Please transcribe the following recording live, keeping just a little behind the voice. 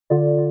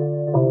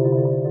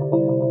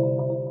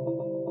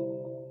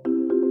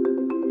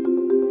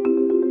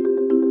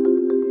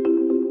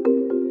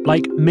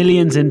Like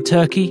millions in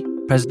Turkey,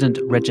 President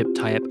Recep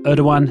Tayyip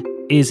Erdogan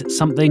is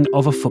something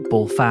of a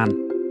football fan.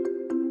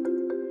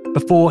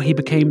 Before he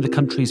became the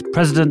country's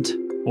president,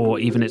 or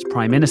even its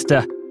prime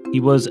minister,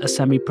 he was a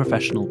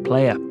semi-professional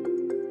player.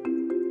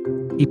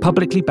 He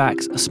publicly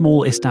backs a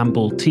small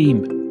Istanbul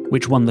team,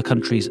 which won the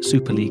country's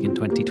Super League in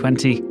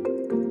 2020.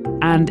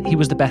 And he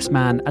was the best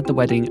man at the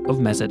wedding of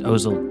Mesut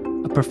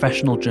Özil, a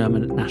professional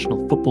German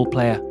national football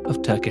player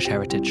of Turkish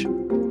heritage.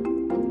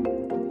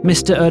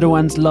 Mr.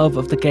 Erdogan's love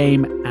of the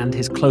game and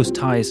his close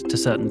ties to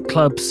certain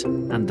clubs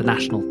and the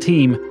national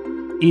team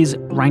is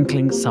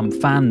rankling some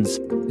fans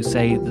who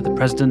say that the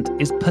president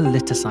is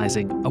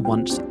politicising a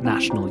once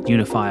national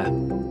unifier.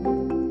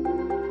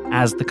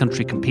 As the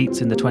country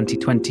competes in the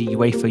 2020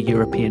 UEFA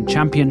European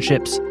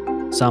Championships,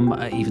 some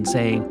are even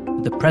saying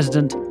that the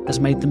president has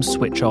made them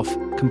switch off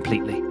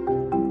completely.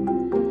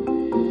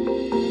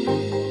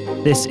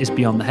 This is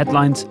Beyond the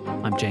Headlines.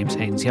 I'm James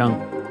Haines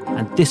Young,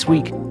 and this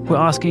week we're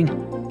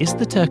asking, is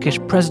the Turkish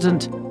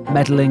president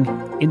meddling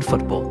in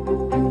football?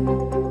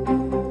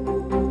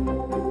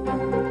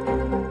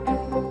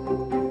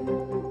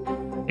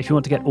 If you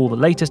want to get all the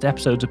latest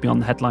episodes of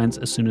Beyond the Headlines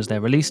as soon as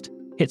they're released,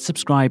 hit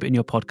subscribe in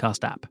your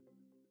podcast app.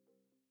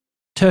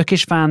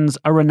 Turkish fans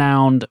are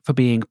renowned for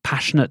being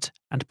passionate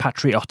and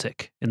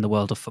patriotic in the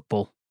world of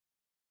football.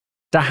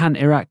 Dahan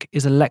Irak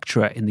is a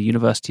lecturer in the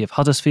University of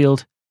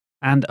Huddersfield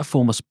and a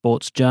former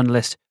sports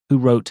journalist who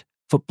wrote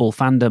Football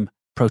Fandom,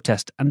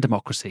 Protest and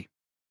Democracy.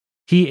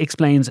 He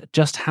explains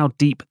just how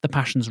deep the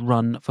passions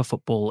run for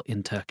football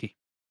in Turkey.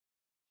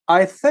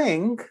 I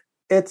think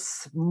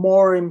it's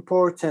more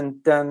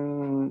important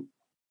than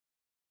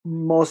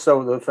most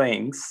of the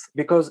things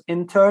because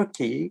in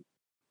Turkey,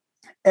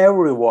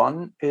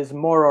 everyone is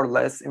more or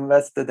less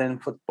invested in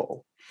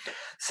football.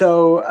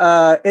 So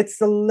it's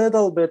a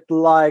little bit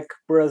like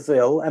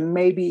Brazil and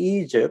maybe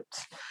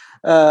Egypt.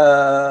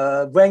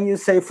 When you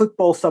say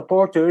football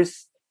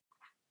supporters,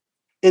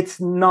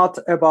 it's not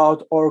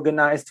about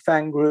organized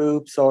fan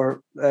groups or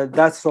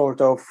that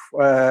sort of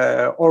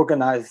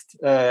organized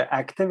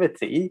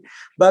activity,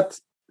 but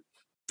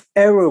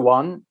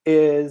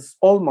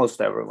almost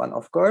everyone,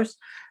 of course,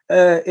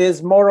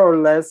 is more or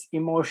less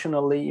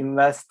emotionally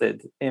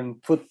invested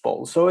in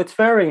football. So it's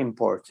very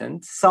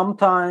important.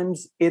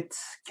 Sometimes it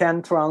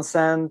can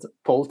transcend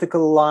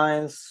political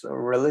lines,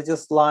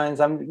 religious lines.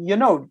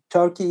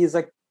 Turkey is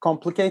a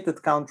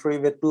complicated country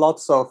with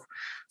lots of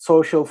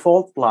social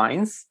fault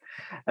lines.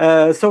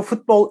 So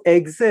football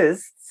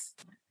exists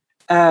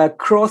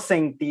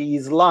crossing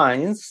these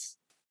lines,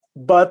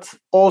 but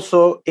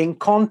also in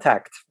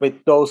contact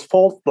with those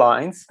fault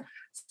lines.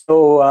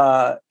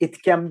 So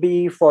it can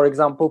be, for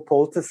example,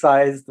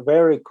 politicized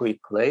very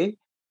quickly.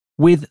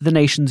 With the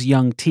nation's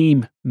young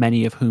team,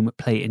 many of whom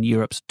play in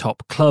Europe's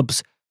top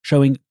clubs,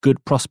 showing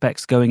good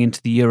prospects going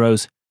into the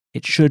Euros,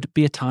 it should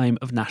be a time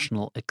of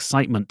national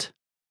excitement.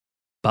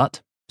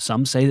 But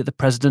some say that the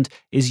president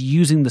is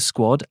using the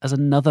squad as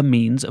another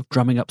means of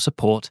drumming up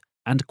support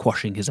and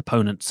quashing his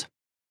opponents.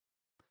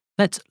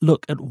 Let's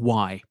look at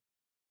why.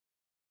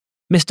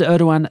 Mr.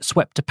 Erdogan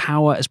swept to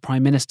power as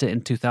Prime Minister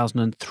in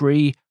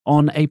 2003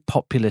 on a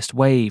populist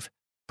wave,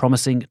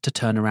 promising to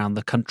turn around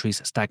the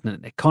country's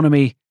stagnant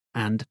economy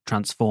and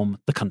transform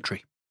the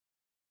country.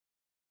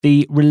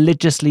 The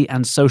religiously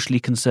and socially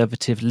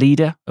conservative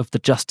leader of the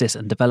Justice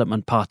and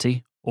Development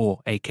Party,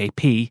 or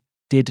AKP,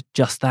 did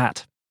just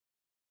that.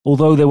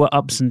 Although there were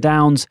ups and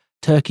downs,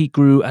 Turkey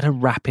grew at a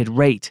rapid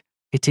rate,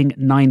 hitting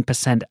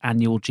 9%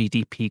 annual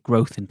GDP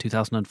growth in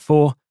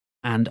 2004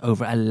 and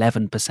over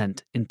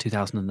 11% in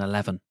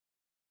 2011.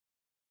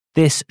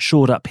 This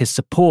shored up his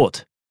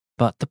support,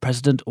 but the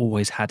president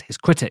always had his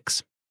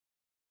critics.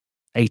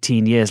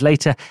 18 years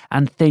later,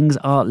 and things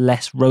are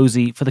less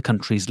rosy for the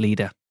country's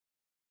leader.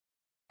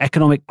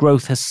 Economic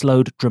growth has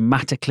slowed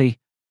dramatically,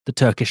 the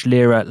Turkish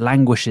lira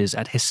languishes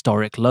at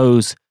historic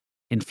lows,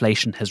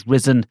 inflation has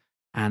risen,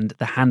 and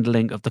the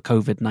handling of the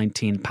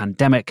COVID-19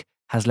 pandemic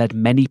has led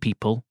many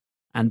people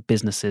and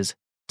businesses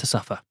to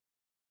suffer.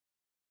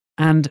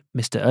 And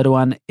Mr.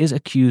 Erdogan is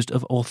accused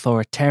of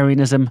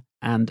authoritarianism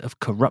and of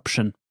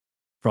corruption,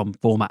 from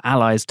former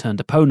allies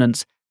turned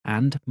opponents,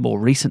 and, more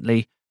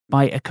recently,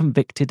 by a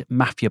convicted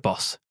mafia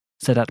boss,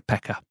 Sedat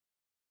Peker.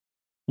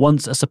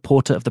 Once a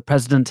supporter of the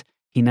president,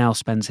 he now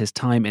spends his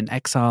time in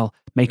exile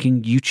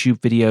making YouTube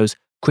videos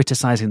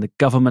criticising the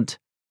government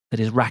that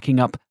is racking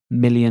up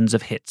millions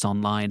of hits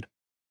online.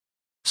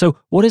 So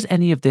what has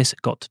any of this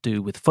got to do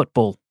with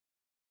football?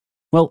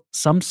 Well,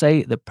 some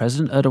say that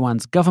President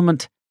Erdogan's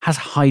government has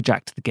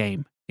hijacked the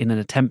game in an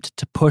attempt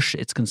to push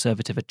its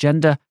conservative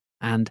agenda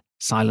and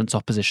silence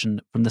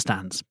opposition from the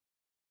stands.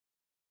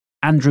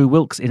 Andrew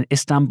Wilkes in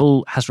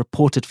Istanbul has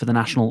reported for The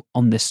National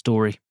on this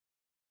story.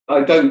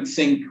 I don't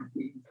think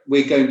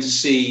we're going to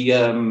see,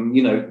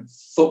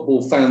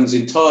 football fans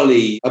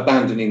entirely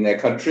abandoning their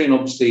country. And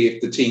obviously, if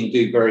the team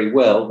do very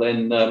well,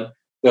 then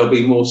there'll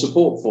be more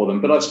support for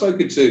them. But I've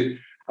spoken to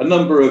a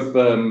number of,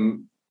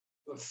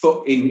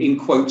 in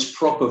quotes,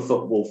 proper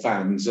football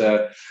fans,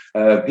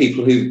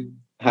 people who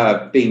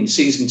have been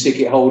season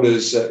ticket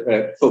holders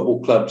at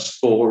football clubs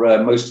for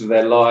most of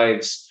their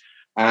lives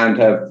and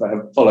have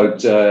followed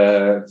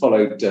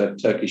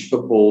Turkish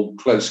football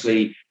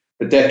closely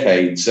for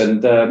decades.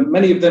 And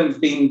many of them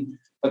have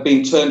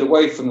been turned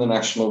away from the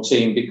national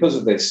team because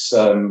of this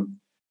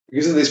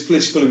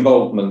political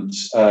involvement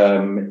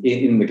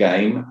in the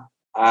game,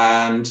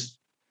 and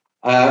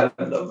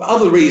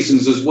other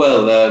reasons as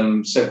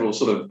well. Several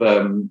sort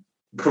of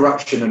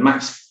corruption and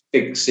match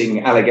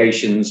fixing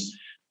allegations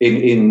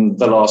in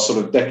the last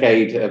sort of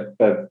decade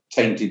have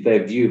tainted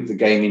their view of the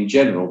game in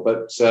general.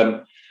 But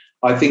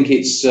I think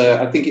it's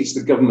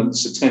the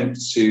government's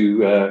attempt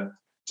to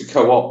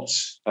co-opt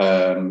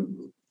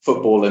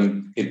football,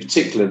 and in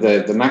particular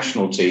the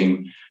national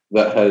team,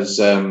 that has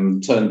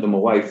turned them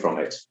away from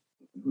it.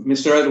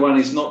 Mr. Erdogan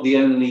is not the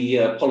only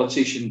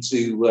politician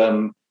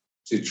to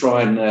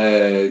try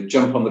and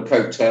jump on the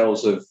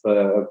coattails of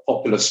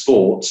popular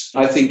sport.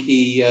 I think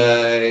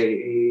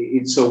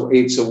it's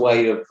a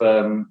way of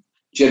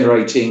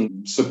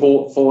generating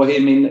support for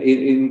him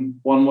in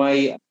one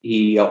way.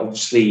 He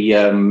obviously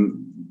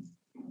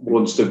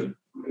wants to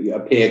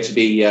appear to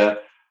be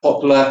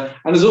popular,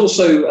 and is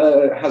also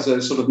has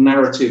a sort of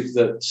narrative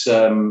that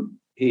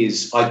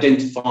is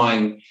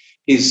identifying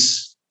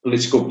his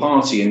political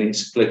party and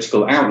its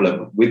political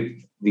outlook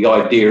with the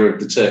idea of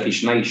the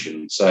Turkish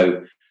nation.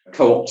 So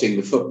co-opting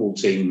the football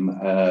team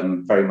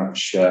very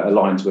much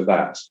aligns with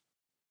that.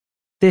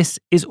 This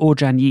is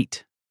Orjan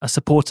Yiğit, a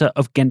supporter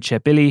of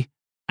Gençlerbirliği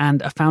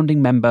and a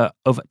founding member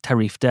of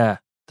Tarifder,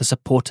 the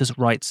Supporters'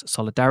 Rights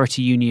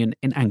Solidarity Union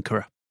in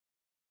Ankara.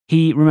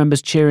 He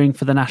remembers cheering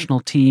for the national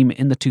team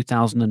in the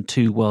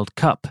 2002 World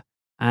Cup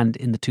and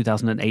in the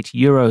 2008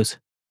 Euros.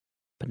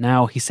 But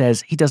now he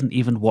says he doesn't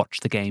even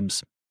watch the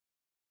games.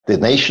 The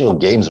national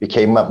games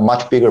became a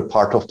much bigger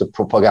part of the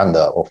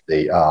propaganda of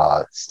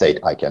the state,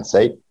 I can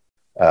say,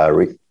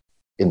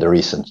 in the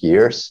recent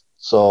years.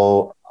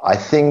 So I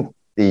think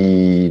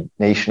the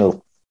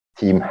national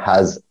team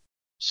has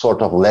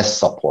sort of less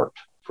support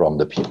from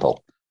the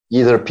people.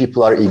 Either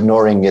people are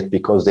ignoring it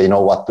because they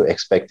know what to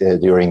expect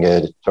during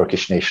a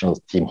Turkish national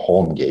team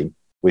home game,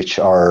 which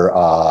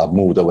are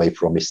moved away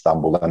from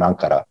Istanbul and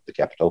Ankara, the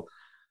capital.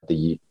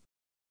 The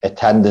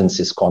attendance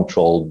is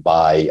controlled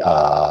by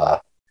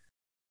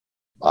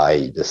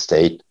the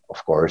state,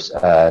 of course.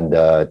 And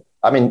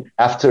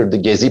after the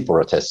Gezi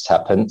protests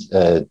happened,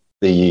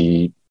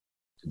 the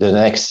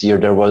next year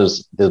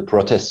the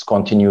protests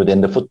continued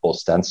in the football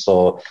stands.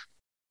 So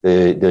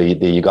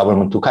the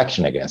government took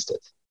action against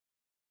it.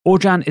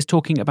 Orjan is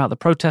talking about the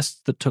protests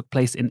that took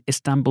place in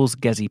Istanbul's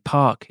Gezi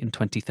Park in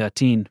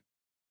 2013.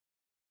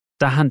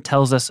 Dahan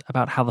tells us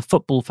about how the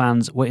football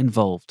fans were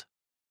involved.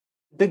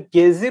 The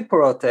Gezi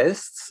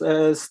protests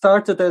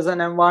started as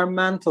an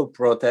environmental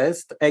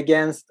protest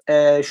against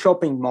a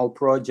shopping mall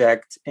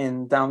project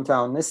in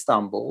downtown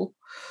Istanbul,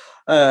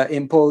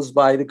 imposed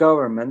by the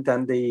government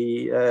and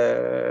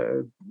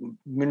the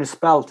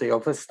municipality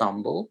of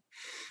Istanbul.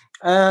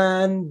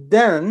 And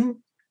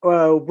then,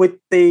 with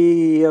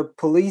the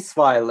police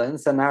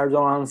violence and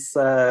Erdogan's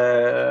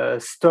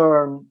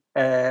stern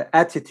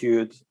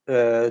attitude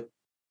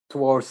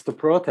towards the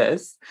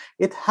protests,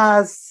 it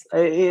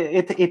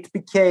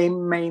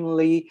became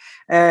mainly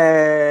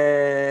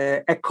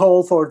a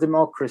call for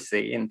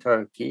democracy in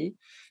Turkey,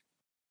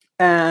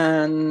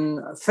 and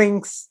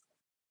things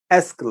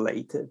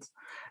escalated.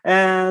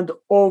 And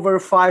over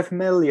 5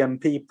 million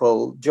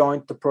people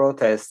joined the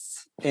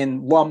protests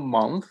in 1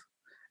 month,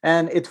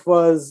 and it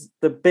was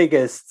the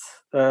biggest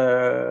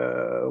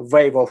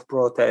wave of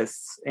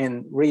protests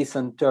in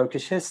recent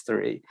Turkish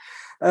history.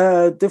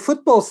 The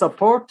football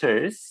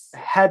supporters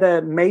had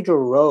a major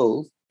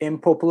role in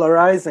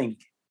popularizing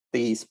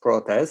these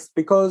protests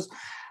because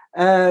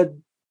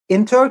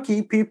in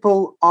Turkey,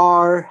 people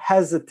are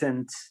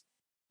hesitant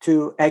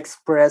to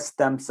express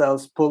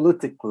themselves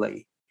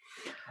politically.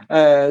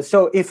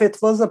 So if it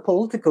was a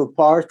political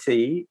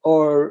party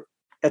or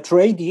a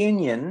trade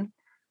union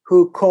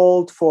who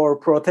called for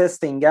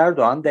protesting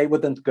Erdogan, they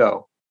wouldn't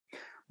go.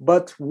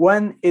 But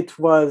when it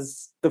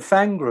was the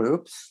fan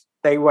groups,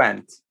 they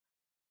went.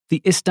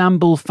 The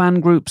Istanbul fan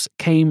groups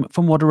came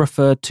from what are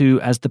referred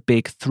to as the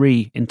Big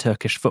Three in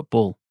Turkish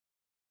football: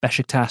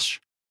 Beşiktaş,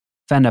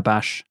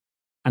 Fenerbahçe,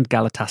 and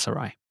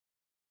Galatasaray.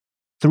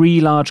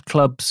 3 large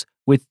clubs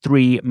with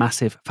 3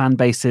 massive fan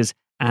bases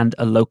and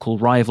a local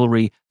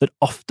rivalry that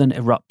often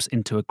erupts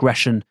into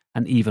aggression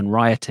and even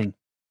rioting.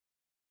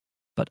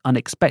 But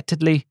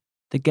unexpectedly,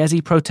 the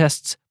Gezi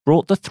protests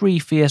brought the 3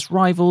 fierce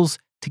rivals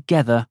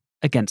together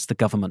against the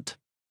government.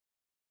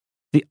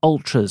 The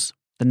Ultras,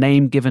 the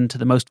name given to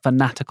the most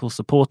fanatical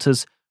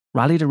supporters,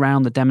 rallied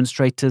around the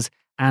demonstrators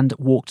and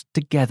walked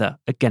together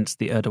against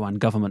the Erdogan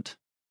government.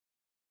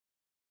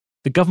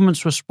 The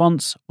government's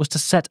response was to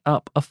set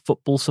up a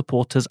football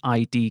supporters'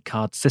 ID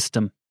card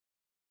system.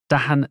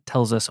 Dahan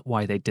tells us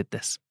why they did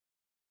this.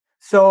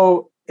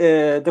 So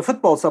the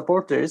football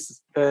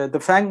supporters, the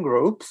fan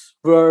groups,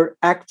 were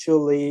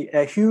actually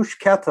a huge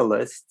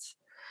catalyst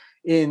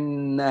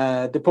in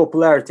the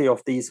popularity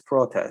of these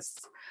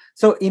protests.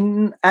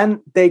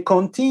 And they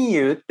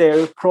continued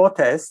their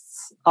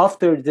protests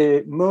after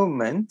the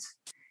movement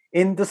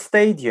in the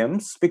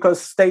stadiums,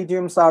 because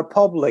stadiums are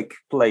public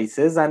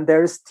places and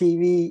there's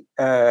TV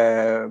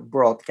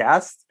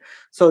broadcast.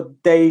 So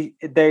they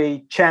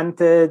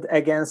chanted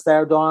against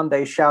Erdogan,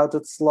 they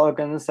shouted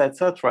slogans,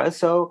 etc.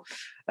 So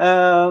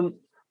the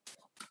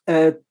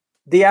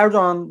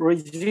Erdogan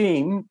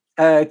regime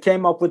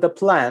came up with a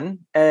plan,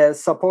 a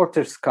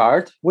supporters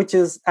card, which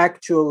is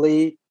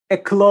actually a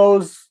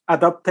close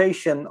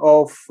adaptation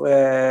of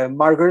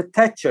Margaret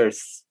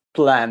Thatcher's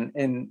plan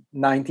in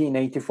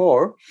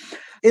 1984.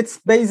 It's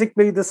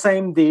basically the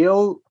same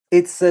deal.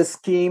 It's a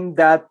scheme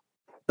that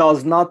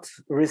does not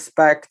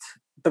respect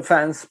the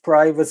fans'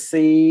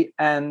 privacy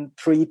and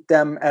treat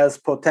them as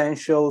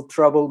potential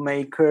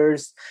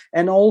troublemakers,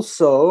 and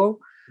also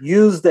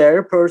use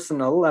their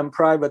personal and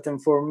private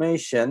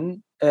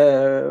information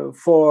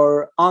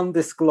for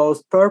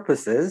undisclosed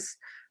purposes,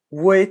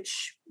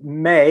 which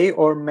may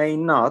or may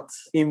not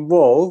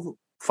involve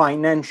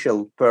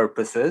financial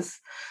purposes,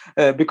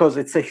 because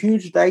it's a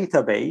huge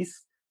database.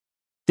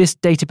 This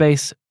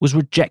database was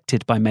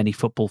rejected by many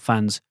football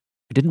fans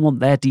who didn't want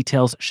their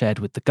details shared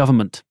with the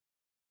government.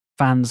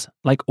 Fans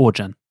like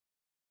Orjan.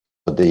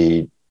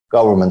 The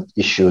government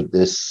issued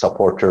this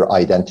supporter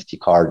identity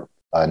card,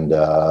 and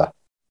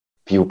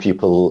few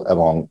people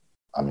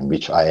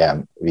which I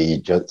am,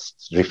 we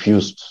just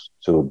refused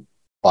to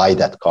buy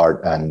that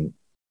card, and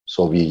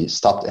so we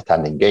stopped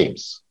attending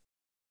games.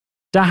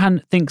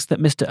 Dahan thinks that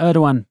Mr.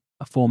 Erdogan,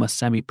 a former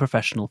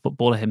semi-professional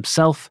footballer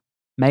himself,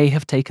 may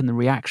have taken the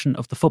reaction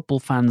of the football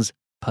fans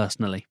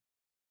personally.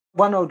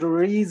 One of the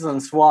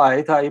reasons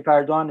why Tayyip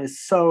Erdogan is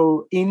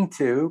so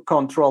into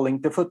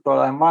controlling the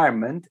football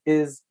environment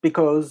is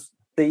because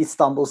the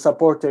Istanbul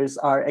supporters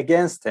are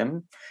against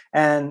him,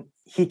 and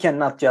he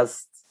cannot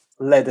just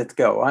let it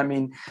go. I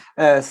mean,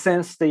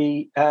 since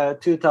the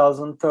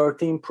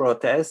 2013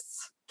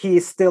 protests, he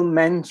still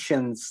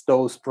mentions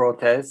those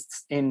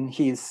protests in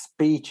his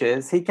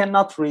speeches. He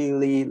cannot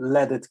really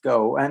let it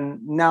go.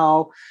 And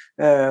now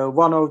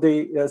one of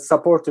the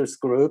supporters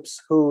groups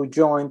who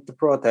joined the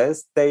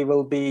protest, they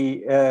will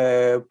be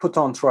put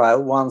on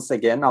trial once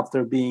again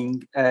after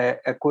being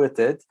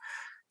acquitted.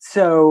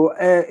 So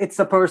it's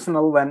a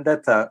personal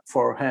vendetta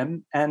for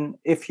him. And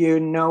if you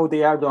know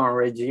the Erdogan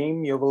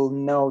regime, you will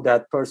know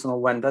that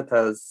personal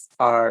vendettas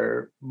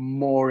are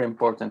more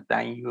important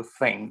than you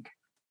think.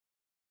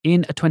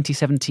 In a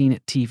 2017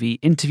 TV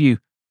interview,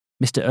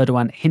 Mr.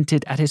 Erdogan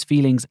hinted at his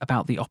feelings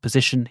about the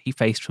opposition he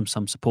faced from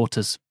some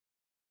supporters.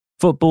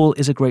 Football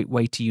is a great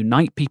way to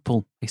unite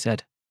people, he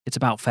said. It's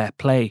about fair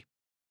play.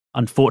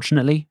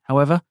 Unfortunately,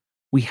 however,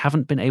 we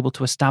haven't been able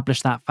to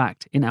establish that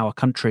fact in our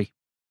country.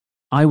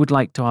 I would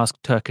like to ask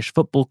Turkish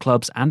football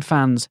clubs and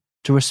fans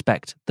to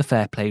respect the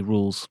fair play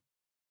rules.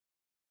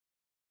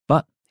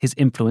 But his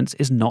influence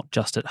is not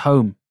just at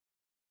home.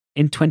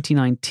 In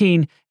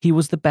 2019, he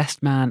was the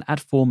best man at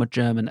former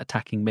German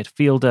attacking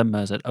midfielder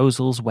Mesut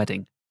Özil's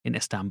wedding in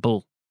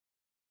Istanbul.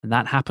 And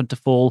that happened to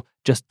fall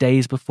just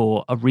days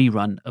before a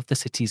rerun of the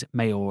city's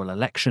mayoral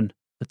election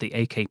that the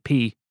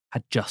AKP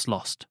had just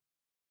lost.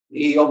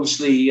 He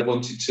obviously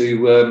wanted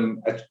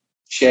to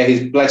share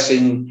his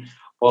blessing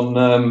on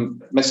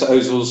Mesut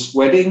Özil's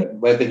wedding,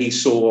 whether he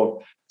saw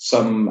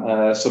some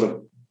sort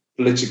of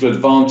political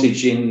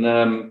advantage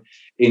in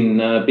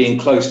being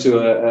close to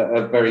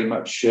a very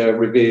much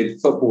revered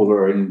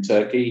footballer in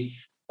Turkey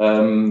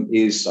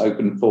is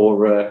open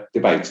for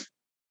debate.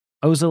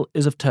 Özil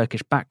is of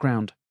Turkish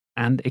background,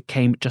 and it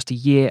came just a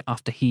year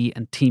after he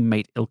and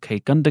teammate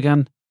İlkay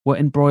Gündoğan were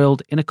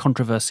embroiled in a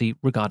controversy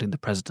regarding the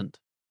president.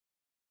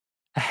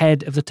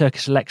 Ahead of the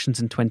Turkish elections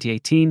in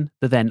 2018,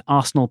 the then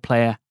Arsenal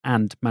player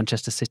and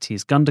Manchester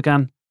City's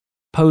Gündoğan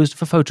posed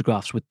for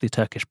photographs with the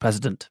Turkish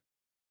president.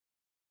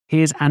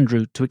 Here's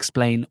Andrew to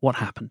explain what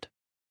happened.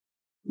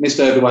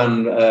 Mr.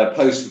 Erdogan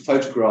posed for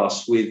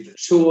photographs with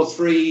two or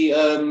three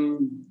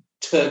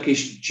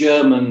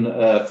Turkish-German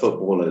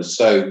footballers,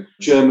 so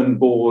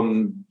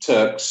German-born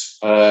Turks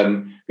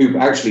who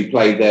actually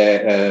played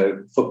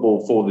their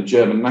football for the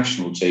German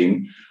national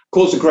team.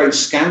 Caused a great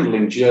scandal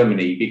in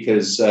Germany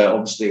because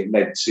obviously it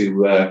led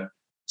to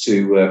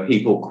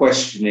people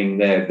questioning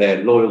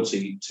their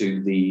loyalty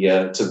to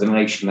the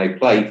nation they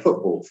play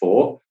football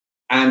for.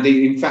 And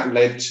it in fact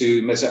led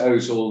to Mesut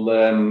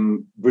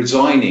Özil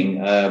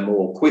resigning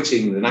or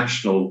quitting the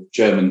national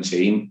German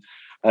team,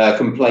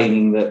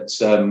 complaining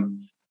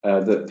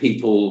that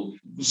people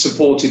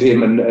supported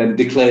him and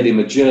declared him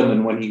a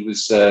German when he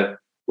was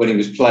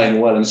playing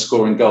well and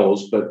scoring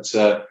goals, but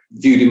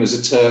viewed him as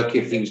a Turk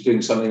if he was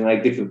doing something they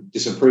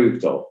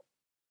disapproved of.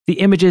 The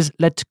images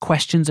led to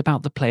questions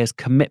about the player's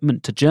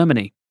commitment to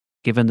Germany,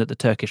 given that the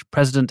Turkish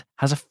president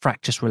has a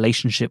fractious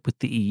relationship with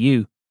the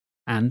EU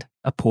and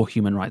a poor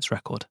human rights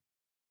record.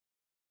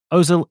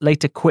 Özil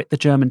later quit the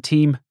German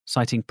team,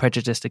 citing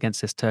prejudice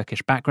against his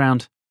Turkish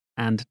background,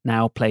 and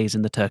now plays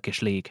in the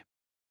Turkish league.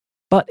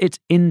 But it's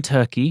in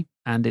Turkey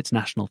and its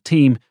national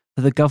team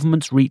that the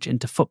government's reach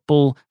into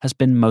football has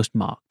been most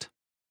marked.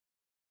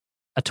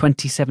 a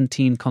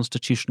 2017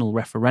 constitutional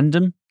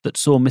referendum that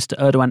saw Mr.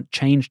 Erdogan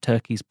change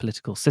Turkey's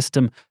political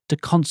system to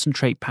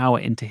concentrate power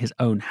into his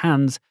own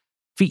hands,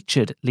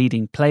 featured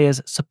leading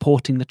players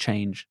supporting the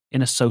change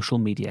in a social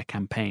media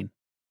campaign.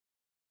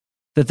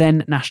 The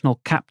then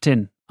national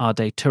captain,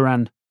 Arda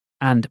Turan,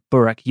 and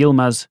Burak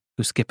Yilmaz,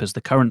 who skippers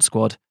the current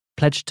squad,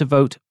 pledged to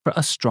vote for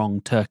a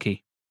strong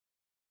Turkey.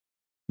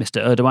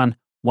 Mr. Erdogan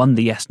won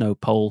the yes-no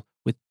poll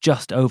with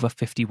just over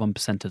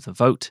 51% of the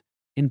vote,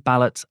 in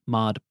ballots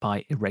marred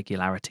by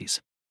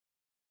irregularities.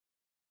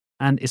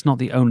 And it's not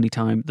the only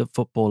time that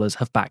footballers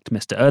have backed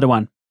Mr.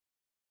 Erdogan.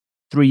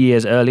 3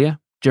 years earlier,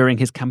 during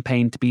his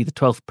campaign to be the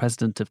 12th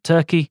president of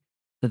Turkey,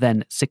 the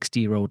then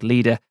 60-year-old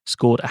leader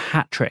scored a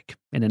hat-trick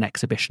in an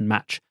exhibition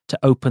match to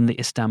open the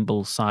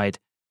Istanbul side,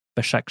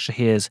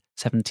 Başakşehir's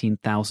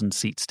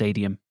 17,000-seat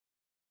stadium.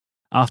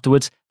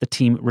 Afterwards, the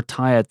team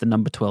retired the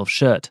number 12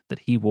 shirt that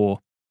he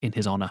wore in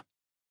his honour.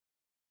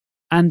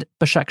 And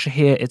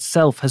Başakşehir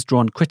itself has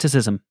drawn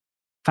criticism.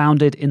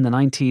 Founded in the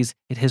 90s,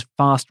 it has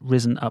fast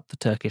risen up the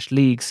Turkish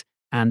leagues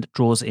and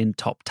draws in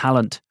top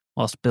talent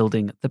whilst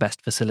building the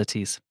best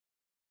facilities.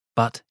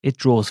 But it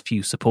draws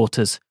few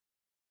supporters.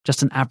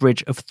 Just an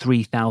average of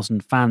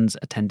 3,000 fans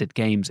attended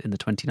games in the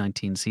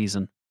 2019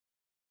 season.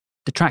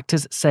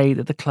 Detractors say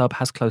that the club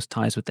has close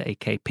ties with the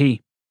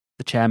AKP.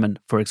 The chairman,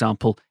 for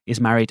example,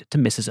 is married to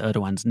Mrs.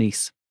 Erdogan's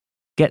niece.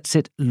 Gets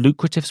it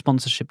lucrative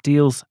sponsorship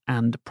deals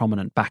and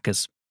prominent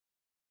backers.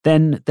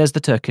 Then there's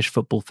the Turkish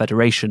Football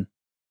Federation,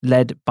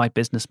 led by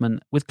businessmen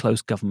with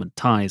close government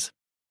ties.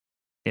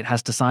 It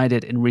has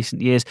decided in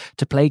recent years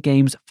to play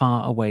games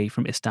far away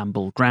from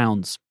Istanbul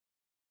grounds.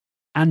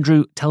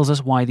 Andrew tells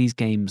us why these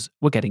games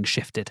were getting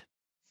shifted.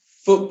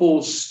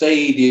 Football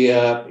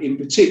stadia, in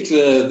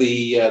particular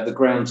the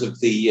grounds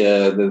of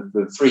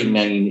the three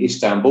main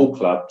Istanbul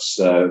clubs,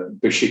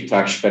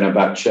 Beşiktaş,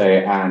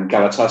 Fenerbahçe and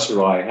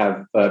Galatasaray,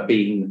 have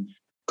been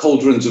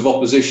cauldrons of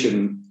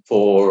opposition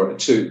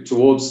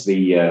towards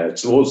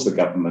the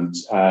government.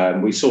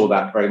 We saw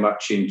that very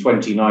much in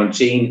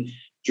 2019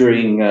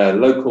 during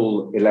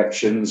local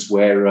elections,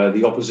 where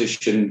the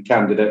opposition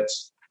candidate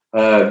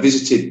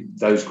visited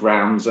those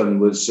grounds and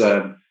was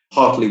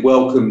heartily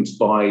welcomed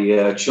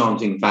by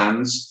chanting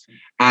fans.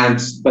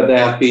 But there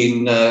have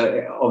been,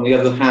 on the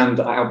other hand,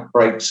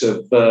 outbreaks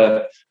of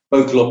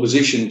vocal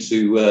opposition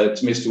to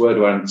Mr.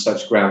 Erdogan at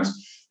such grounds.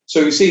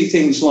 So we see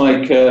things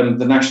like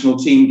the national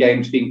team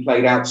games being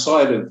played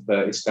outside of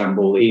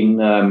Istanbul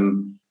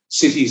in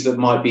cities that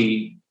might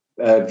be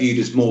viewed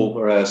as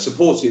more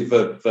supportive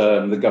of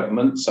the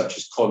government, such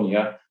as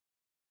Konya.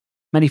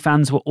 Many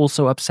fans were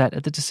also upset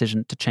at the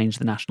decision to change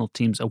the national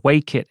team's away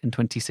kit in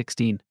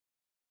 2016,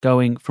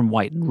 going from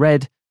white and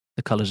red,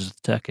 the colours of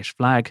the Turkish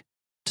flag,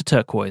 to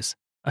turquoise,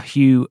 a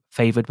hue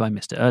favoured by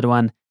Mr.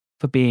 Erdogan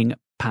for being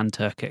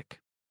pan-Turkic.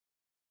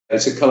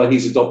 It's a colour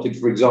he's adopted,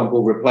 for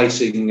example,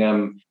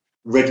 replacing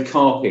red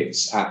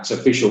carpets at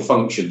official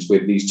functions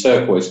with these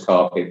turquoise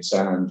carpets,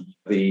 and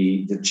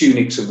the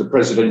tunics of the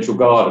presidential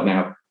guard are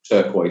now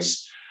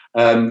turquoise.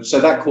 So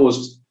that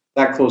caused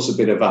a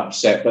bit of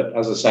upset, but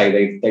as I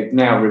say, they've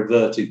now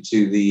reverted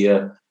to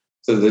the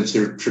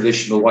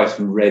traditional white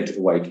and red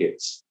away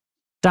kits.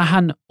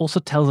 Dahan also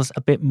tells us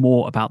a bit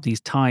more about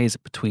these ties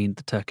between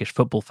the Turkish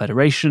Football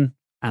Federation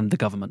and the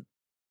government.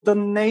 The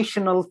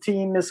national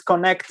team is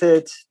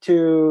connected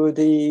to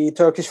the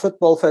Turkish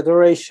Football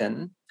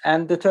Federation,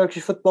 and the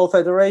Turkish Football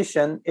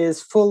Federation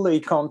is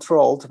fully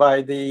controlled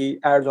by the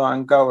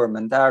Erdogan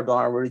government, the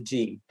Erdogan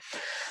regime.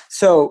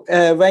 So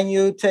when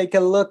you take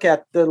a look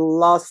at the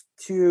last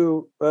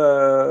two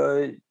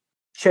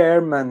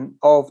chairmen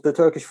of the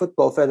Turkish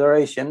Football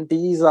Federation,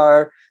 these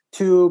are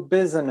two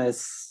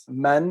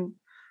businessmen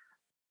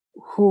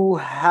who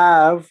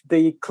have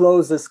the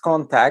closest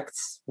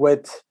contacts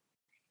with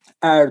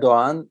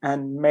Erdogan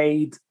and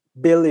made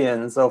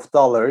billions of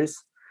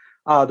dollars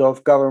out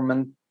of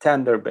government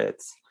tender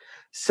bids.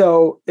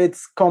 So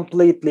it's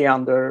completely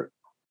under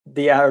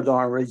the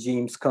Erdogan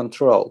regime's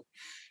control.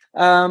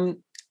 But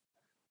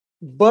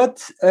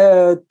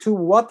to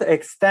what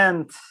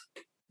extent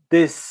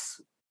this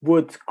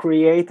would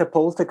create a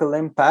political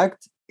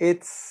impact,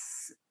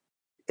 it's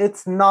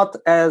not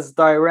as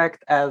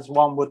direct as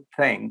one would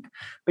think,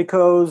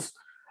 because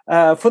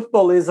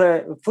football is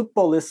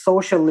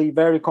socially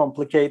very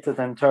complicated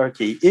in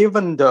Turkey.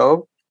 Even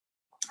though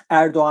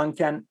Erdogan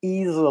can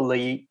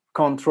easily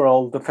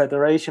control the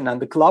federation and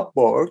the club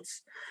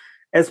boards,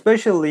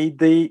 especially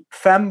the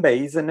fan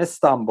base in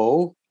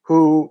Istanbul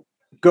who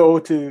go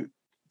to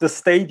the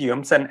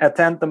stadiums and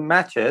attend the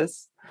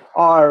matches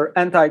are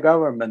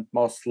anti-government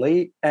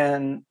mostly,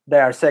 and they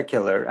are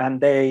secular,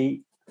 and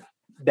they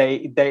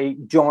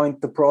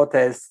joined the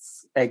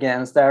protests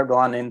against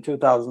Erdogan in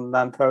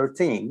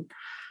 2013.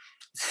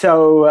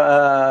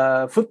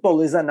 So football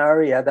is an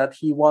area that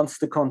he wants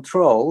to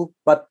control,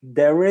 but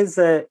there is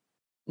an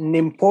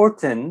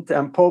important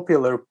and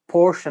popular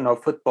portion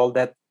of football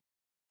that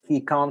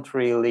he can't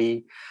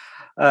really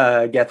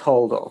get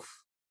hold of.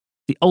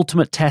 The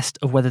ultimate test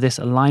of whether this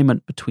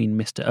alignment between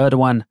Mr.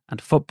 Erdogan and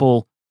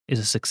football is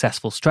a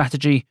successful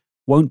strategy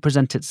won't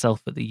present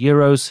itself at the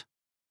Euros,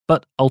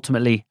 but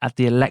ultimately at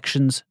the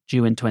elections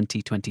due in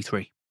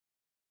 2023.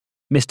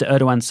 Mr.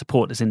 Erdogan's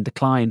support is in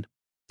decline.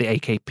 The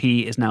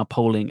AKP is now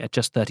polling at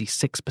just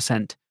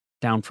 36%,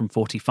 down from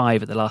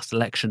 45% at the last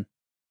election.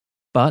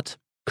 But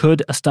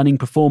could a stunning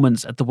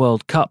performance at the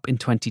World Cup in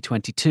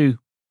 2022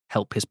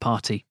 help his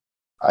party?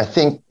 I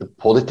think the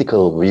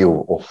political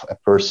view of a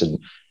person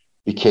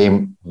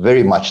became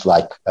very much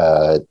like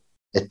a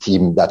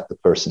team that the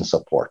person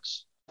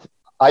supports.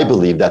 I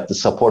believe that the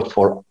support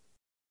for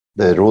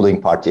the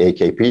ruling party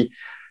AKP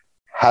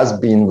has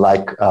been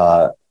like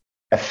a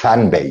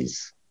fan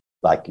base.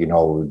 Like,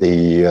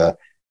 the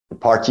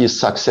party is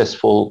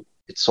successful,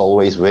 it's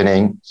always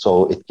winning,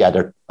 so it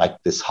gathered like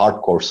this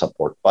hardcore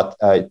support. But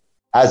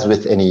as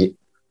with any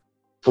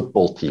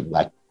football team,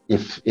 like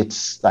if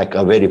it's like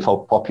a very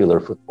popular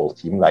football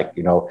team, like,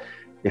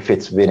 if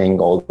it's winning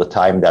all the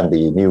time, then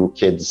the new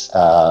kids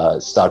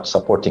start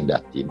supporting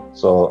that team.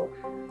 So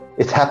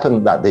it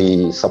happened that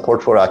the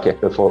support for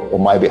AKP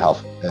on my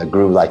behalf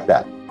grew like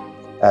that.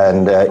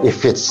 And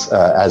if it's,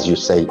 as you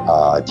say,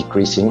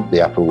 decreasing,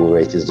 the approval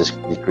rate is just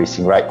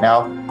decreasing right now,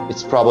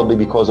 it's probably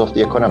because of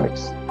the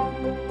economics.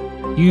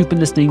 You've been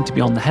listening to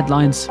Beyond the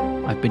Headlines.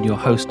 I've been your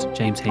host,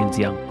 James Haines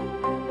Young.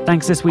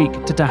 Thanks this week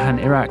to Dahan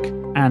Iraq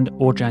and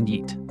Orjan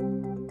Yiğit.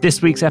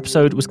 This week's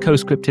episode was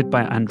co-scripted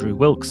by Andrew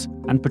Wilkes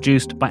and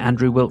produced by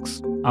Andrew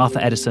Wilkes, Arthur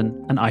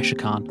Edison and Aisha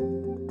Khan.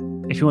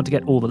 If you want to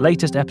get all the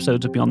latest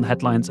episodes of Beyond the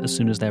Headlines as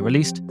soon as they're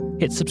released,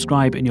 hit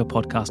subscribe in your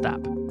podcast app.